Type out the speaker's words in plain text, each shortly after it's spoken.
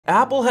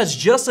Apple has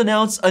just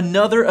announced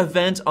another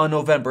event on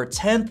November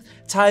 10th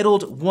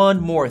titled One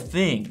More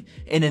Thing.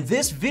 And in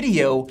this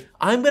video,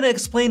 I'm going to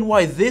explain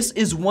why this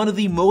is one of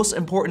the most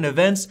important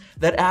events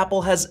that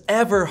Apple has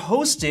ever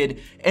hosted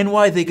and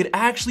why they could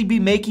actually be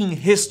making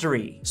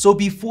history. So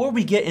before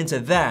we get into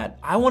that,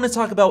 I want to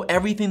talk about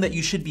everything that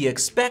you should be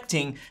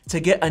expecting to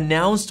get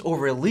announced or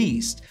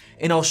released.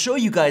 And I'll show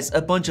you guys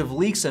a bunch of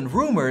leaks and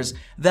rumors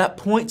that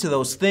point to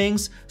those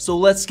things, so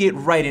let's get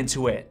right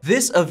into it.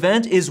 This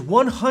event is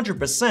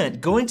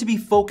 100% going to be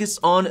focused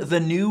on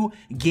the new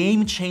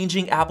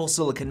game-changing Apple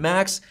Silicon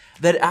Macs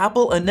that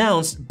Apple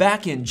announced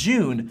back in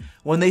June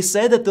when they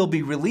said that they'll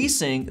be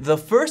releasing the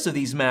first of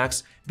these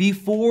Macs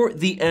before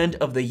the end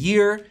of the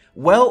year.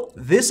 Well,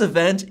 this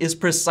event is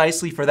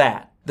precisely for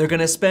that. They're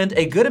going to spend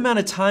a good amount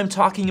of time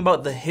talking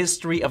about the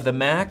history of the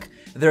Mac.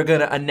 They're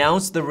going to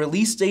announce the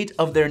release date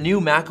of their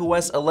new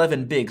macOS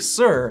 11 Big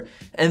Sur,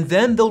 and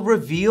then they'll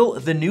reveal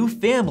the new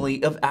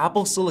family of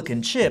Apple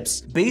Silicon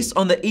chips based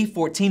on the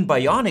A14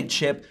 Bionic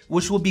chip,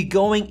 which will be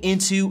going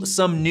into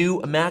some new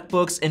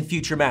MacBooks and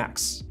future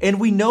Macs. And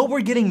we know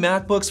we're getting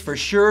MacBooks for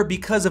sure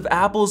because of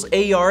Apple's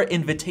AR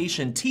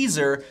invitation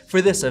teaser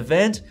for this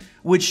event,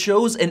 which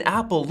shows an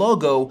Apple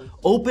logo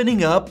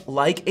opening up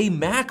like a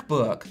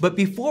MacBook. But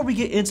before we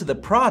get into the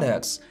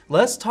products,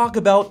 let's talk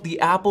about the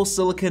Apple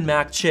Silicon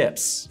Mac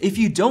chips. If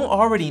you don't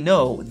already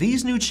know,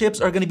 these new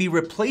chips are going to be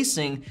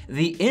replacing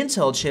the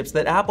Intel chips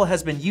that Apple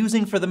has been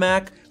using for the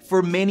Mac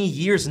for many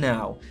years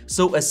now.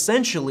 So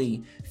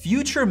essentially,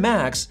 future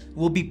Macs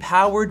will be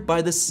powered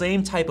by the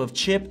same type of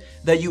chip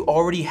that you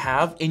already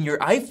have in your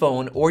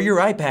iPhone or your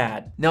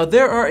iPad. Now,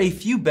 there are a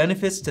few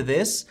benefits to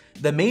this.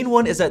 The main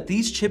one is that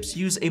these chips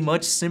use a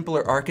much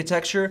simpler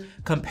architecture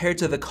compared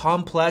to the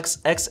complex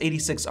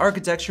x86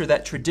 architecture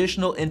that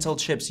traditional Intel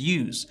chips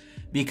use.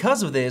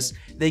 Because of this,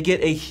 they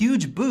get a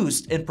huge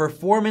boost in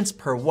performance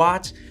per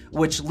watt,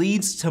 which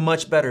leads to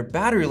much better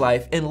battery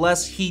life and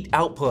less heat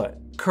output.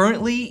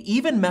 Currently,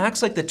 even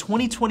Macs like the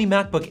 2020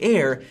 MacBook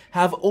Air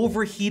have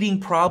overheating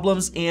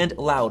problems and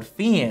loud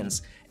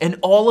fans. And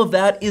all of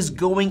that is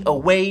going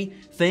away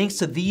thanks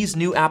to these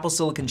new Apple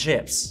Silicon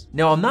chips.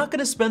 Now, I'm not going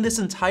to spend this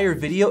entire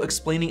video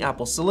explaining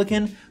Apple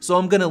Silicon, so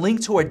I'm going to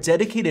link to our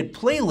dedicated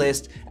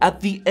playlist at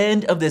the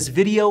end of this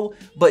video,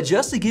 but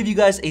just to give you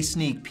guys a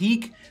sneak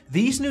peek,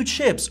 these new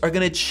chips are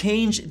going to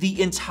change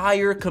the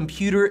entire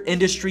computer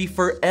industry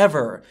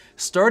forever,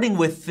 starting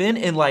with thin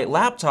and light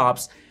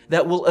laptops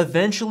that will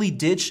eventually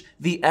ditch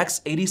the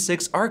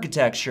x86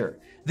 architecture.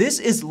 This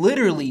is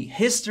literally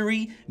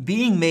history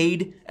being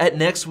made at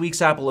next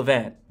week's Apple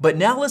event. But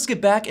now let's get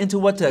back into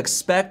what to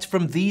expect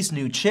from these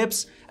new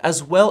chips,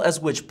 as well as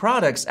which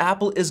products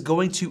Apple is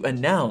going to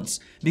announce,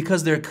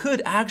 because there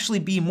could actually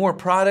be more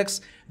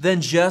products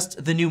than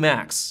just the new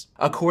Macs.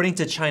 According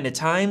to China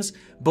Times,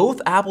 both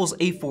Apple's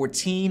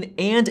A14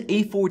 and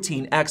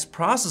A14X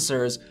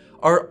processors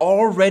are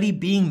already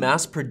being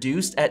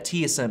mass-produced at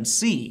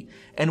TSMC.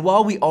 And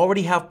while we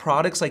already have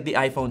products like the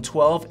iPhone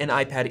 12 and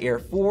iPad Air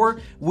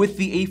 4 with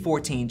the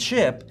A14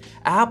 chip,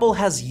 Apple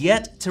has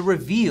yet to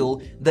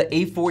reveal the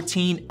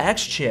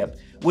A14X chip,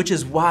 which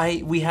is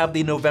why we have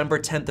the November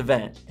 10th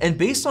event. And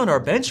based on our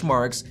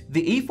benchmarks,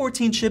 the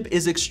A14 chip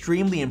is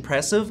extremely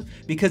impressive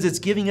because it's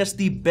giving us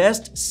the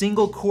best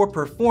single-core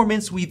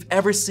performance we've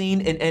ever seen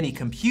in any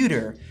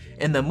computer,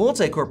 and the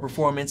multi-core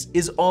performance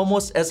is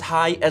almost as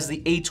high as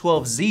the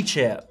A12Z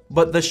chip.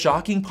 But the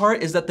shocking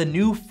part is that the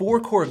new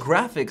 4-core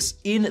graphics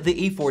in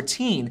the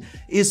A14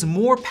 is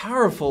more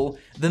powerful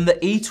than the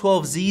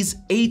A12Z's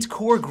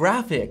 8-core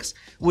graphics,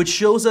 which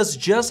shows us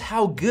just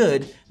how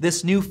good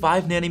this new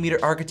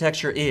 5nm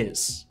architecture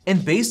is.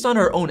 And based on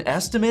our own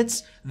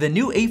estimates, the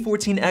new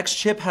A14X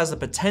chip has the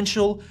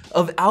potential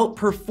of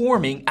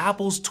outperforming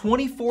Apple's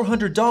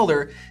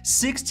 $2,400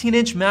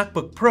 16-inch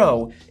MacBook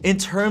Pro in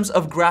terms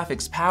of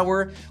graphics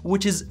power,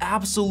 which is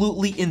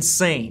absolutely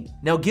insane.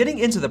 Now, getting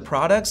into the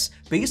products,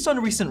 based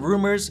on recent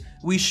rumors,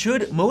 we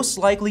should most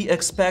likely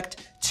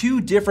expect 2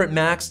 different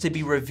Macs to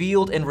be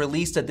revealed and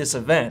released at this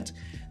event.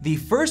 The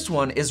first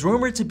one is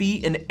rumored to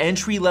be an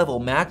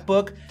entry-level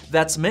MacBook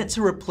that's meant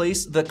to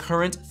replace the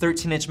current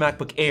 13-inch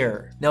MacBook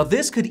Air. Now,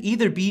 this could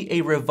either be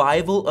a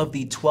revival of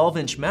the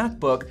 12-inch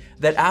MacBook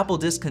that Apple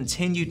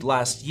discontinued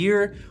last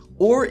year,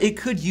 or it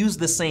could use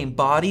the same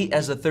body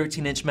as the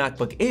 13-inch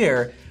MacBook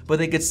Air, but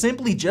they could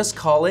simply just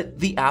call it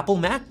the Apple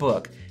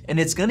MacBook, and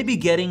it's going to be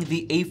getting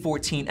the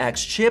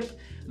A14X chip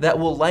that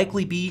will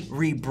likely be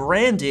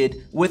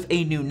rebranded with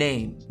a new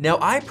name. Now,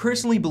 I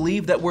personally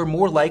believe that we're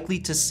more likely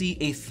to see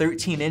a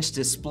 13-inch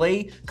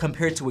display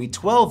compared to a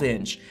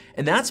 12-inch,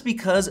 and that's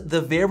because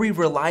the very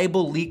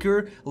reliable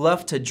leaker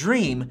Left to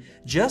Dream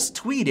just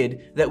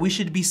tweeted that we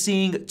should be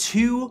seeing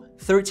 2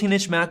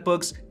 13-inch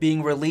MacBooks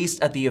being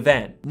released at the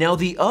event. Now,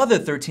 the other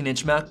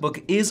 13-inch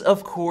MacBook is,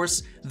 of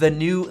course, the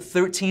new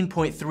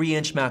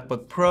 13.3-inch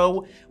MacBook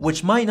Pro,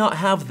 which might not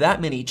have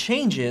that many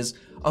changes,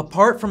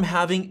 apart from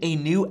having a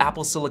new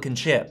Apple Silicon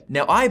chip.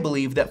 Now, I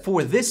believe that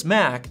for this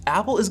Mac,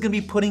 Apple is going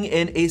to be putting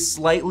in a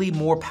slightly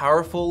more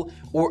powerful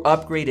or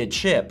upgraded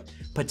chip,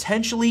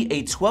 potentially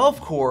a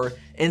 12-core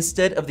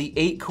instead of the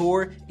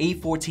 8-core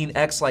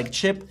A14X-like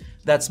chip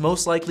that's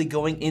most likely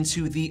going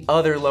into the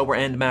other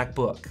lower-end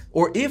MacBook.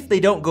 Or if they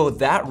don't go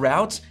that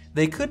route,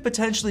 they could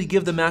potentially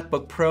give the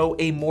MacBook Pro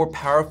a more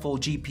powerful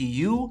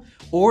GPU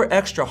or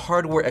extra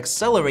hardware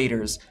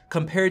accelerators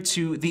compared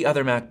to the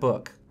other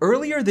MacBook.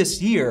 Earlier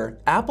this year,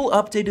 Apple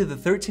updated the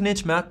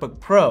 13-inch MacBook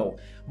Pro,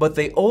 but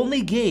they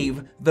only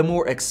gave the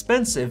more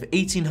expensive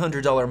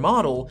 $1,800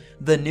 model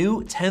the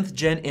new 10th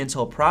gen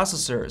Intel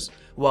processors,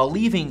 while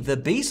leaving the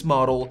base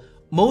model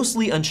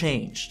mostly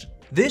unchanged.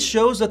 This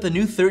shows that the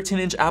new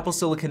 13-inch Apple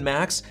Silicon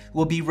Macs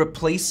will be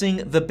replacing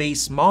the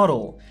base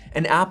model,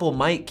 and Apple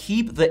might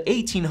keep the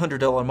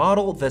 $1,800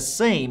 model the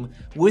same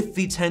with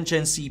the 10th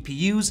gen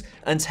CPUs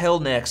until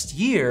next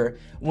year,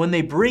 when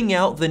they bring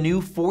out the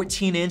new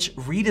 14-inch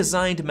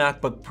redesigned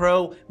MacBook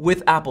Pro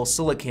with Apple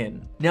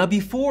Silicon. Now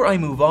before I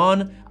move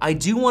on, I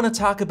do want to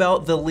talk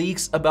about the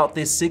leaks about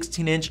this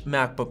 16-inch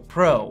MacBook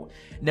Pro.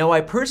 Now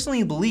I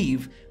personally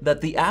believe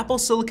that the Apple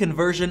Silicon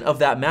version of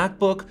that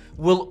MacBook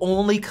will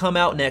only come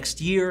out next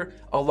year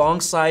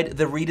alongside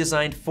the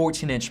redesigned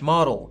 14-inch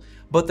model.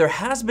 But there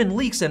has been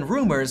leaks and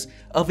rumors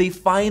of a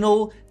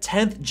final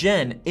 10th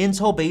gen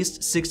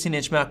Intel-based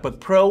 16-inch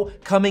MacBook Pro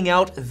coming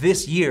out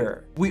this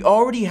year. We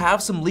already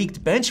have some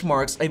leaked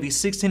benchmarks of a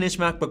 16-inch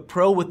MacBook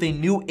Pro with a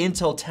new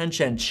Intel 10th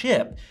gen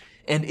chip.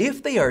 And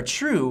if they are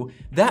true,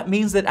 that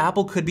means that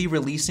Apple could be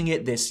releasing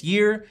it this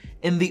year,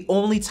 and the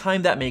only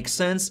time that makes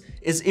sense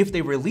is if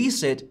they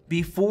release it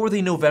before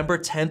the November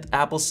 10th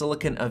Apple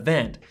Silicon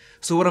event.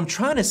 So what I'm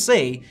trying to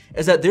say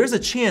is that there's a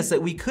chance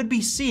that we could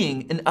be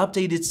seeing an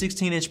updated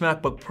 16-inch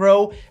MacBook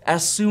Pro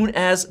as soon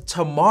as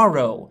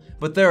tomorrow,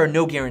 but there are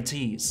no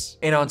guarantees.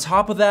 And on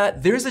top of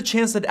that, there's a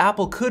chance that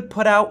Apple could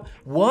put out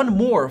one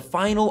more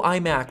final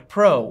iMac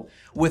Pro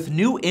with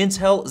new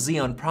Intel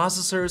Xeon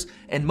processors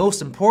and,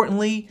 most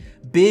importantly,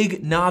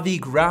 big Navi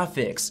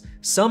graphics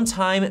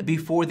sometime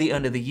before the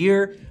end of the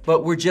year,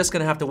 but we're just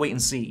gonna have to wait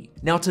and see.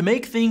 Now, to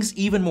make things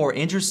even more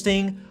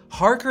interesting,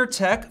 Harker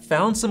Tech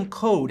found some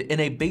code in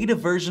a beta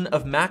version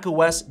of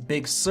macOS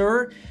Big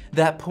Sur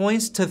that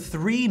points to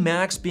 3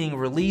 Macs being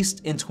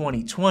released in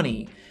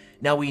 2020.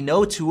 Now we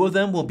know 2 of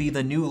them will be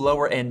the new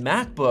lower-end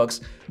MacBooks,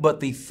 but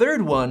the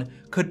third one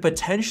could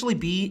potentially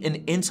be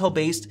an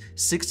Intel-based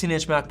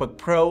 16-inch MacBook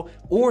Pro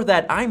or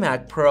that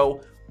iMac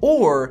Pro,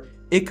 or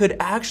it could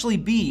actually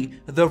be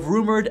the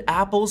rumored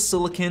Apple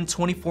Silicon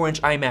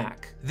 24-inch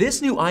iMac.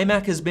 This new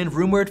iMac has been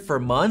rumored for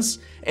months,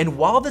 and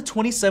while the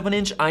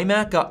 27-inch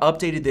iMac got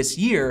updated this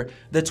year,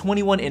 the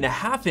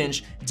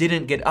 21.5-inch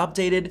didn't get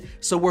updated,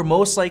 so we're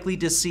most likely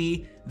to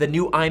see the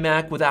new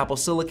iMac with Apple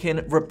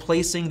Silicon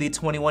replacing the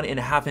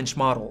 21.5-inch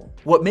model.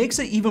 What makes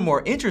it even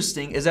more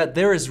interesting is that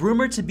there is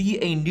rumored to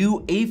be a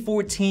new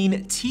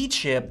A14T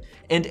chip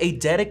and a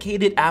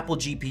dedicated Apple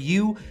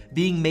GPU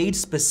being made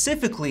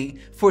specifically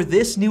for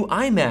this new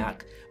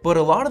iMac. But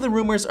a lot of the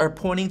rumors are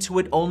pointing to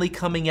it only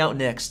coming out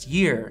next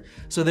year.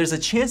 So there's a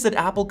chance that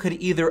Apple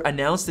could either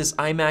announce this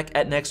iMac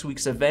at next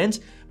week's event,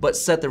 but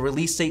set the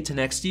release date to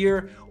next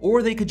year,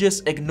 or they could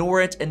just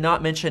ignore it and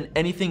not mention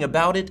anything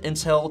about it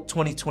until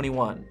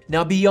 2021.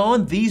 Now,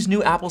 beyond these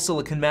new Apple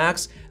Silicon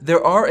Macs,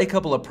 there are a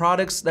couple of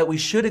products that we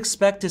should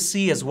expect to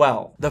see as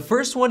well. The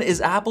first one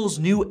is Apple's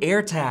new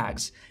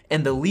AirTags,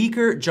 and the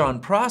leaker Jon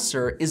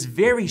Prosser is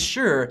very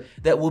sure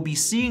that we'll be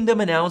seeing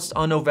them announced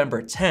on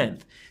November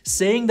 10th,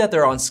 saying that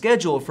they're on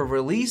schedule for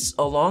release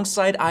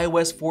alongside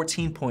iOS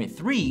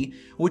 14.3,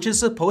 which is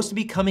supposed to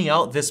be coming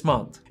out this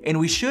month. And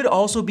we should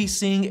also be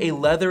seeing a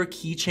leather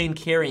keychain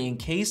carrying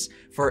case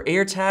for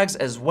AirTags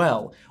as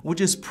well,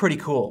 which is pretty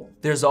cool.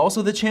 There's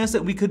also the chance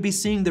that we could be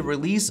seeing the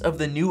release of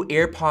the new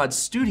AirPods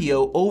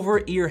Studio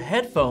over-ear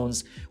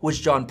headphones,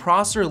 which Jon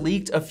Prosser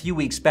leaked a few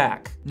weeks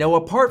back. Now,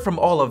 apart from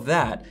all of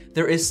that,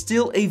 there is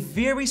still a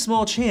very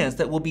small chance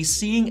that we'll be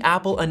seeing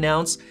Apple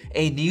announce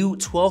a new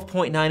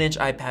 12.9-inch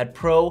iPad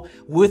Pro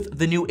with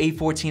the new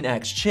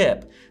A14X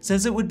chip,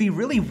 since it would be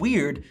really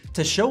weird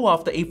to show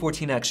off the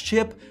A14X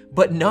chip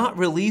but not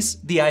release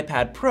the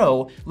iPad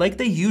Pro like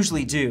they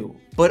usually do.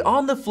 But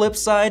on the flip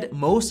side,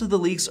 most of the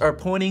leaks are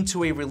pointing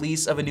to a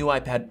release of a new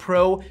iPad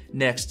Pro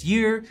next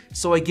year,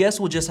 so I guess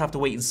we'll just have to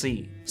wait and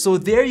see. So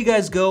there you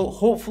guys go.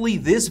 Hopefully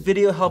this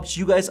video helps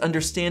you guys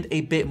understand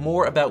a bit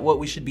more about what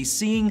we should be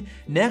seeing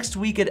next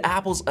week at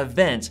Apple's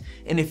event.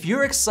 And if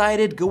you're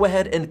excited, go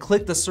ahead and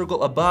click the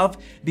circle above,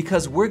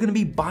 because we're gonna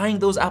be buying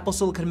those Apple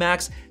Silicon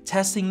Macs,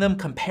 testing them,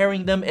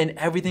 comparing them, and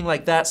everything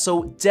like that.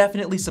 So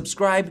definitely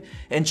subscribe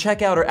and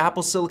check out our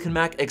Apple Silicon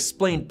Mac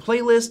Explained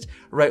playlist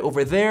right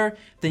over there.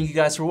 Thank you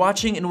guys for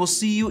watching, and we'll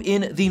see you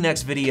in the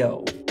next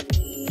video.